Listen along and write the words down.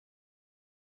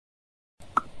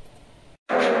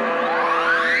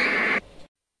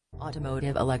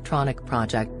automotive electronic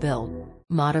project build.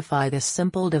 Modify this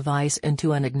simple device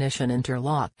into an ignition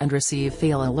interlock and receive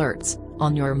fail alerts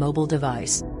on your mobile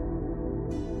device.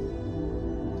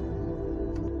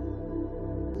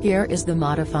 Here is the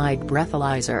modified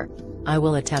breathalyzer. I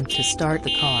will attempt to start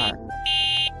the car.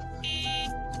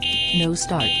 No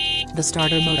start. The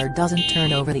starter motor doesn't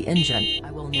turn over the engine.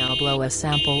 I will now blow a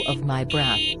sample of my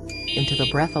breath into the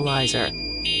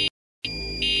breathalyzer.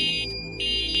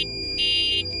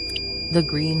 The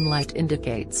green light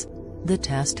indicates the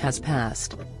test has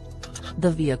passed. The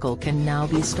vehicle can now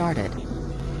be started.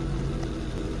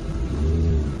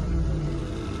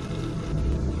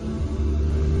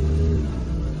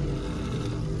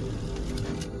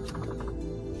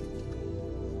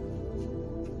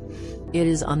 It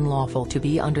is unlawful to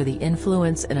be under the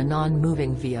influence in a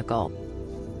non-moving vehicle.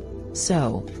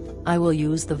 So, I will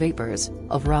use the vapors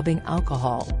of rubbing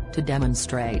alcohol to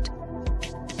demonstrate.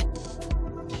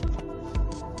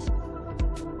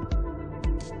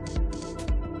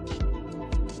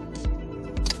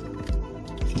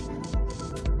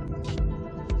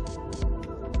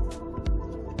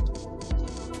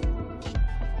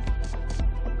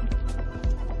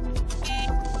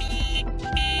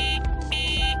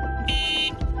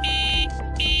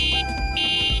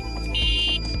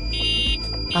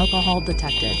 Alcohol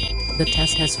detected. The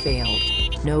test has failed.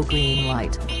 No green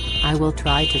light. I will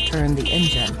try to turn the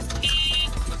engine.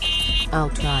 I'll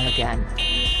try again.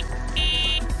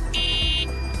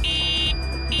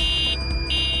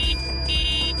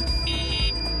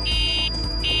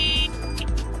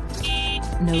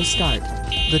 No start.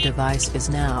 The device is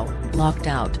now locked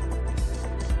out.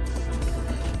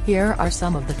 Here are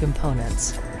some of the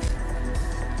components.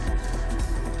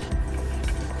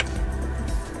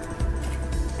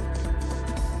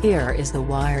 Here is the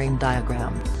wiring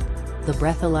diagram. The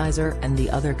breathalyzer and the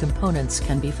other components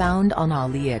can be found on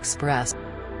AliExpress.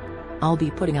 I'll be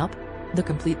putting up the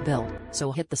complete build,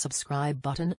 so hit the subscribe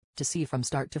button to see from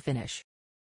start to finish.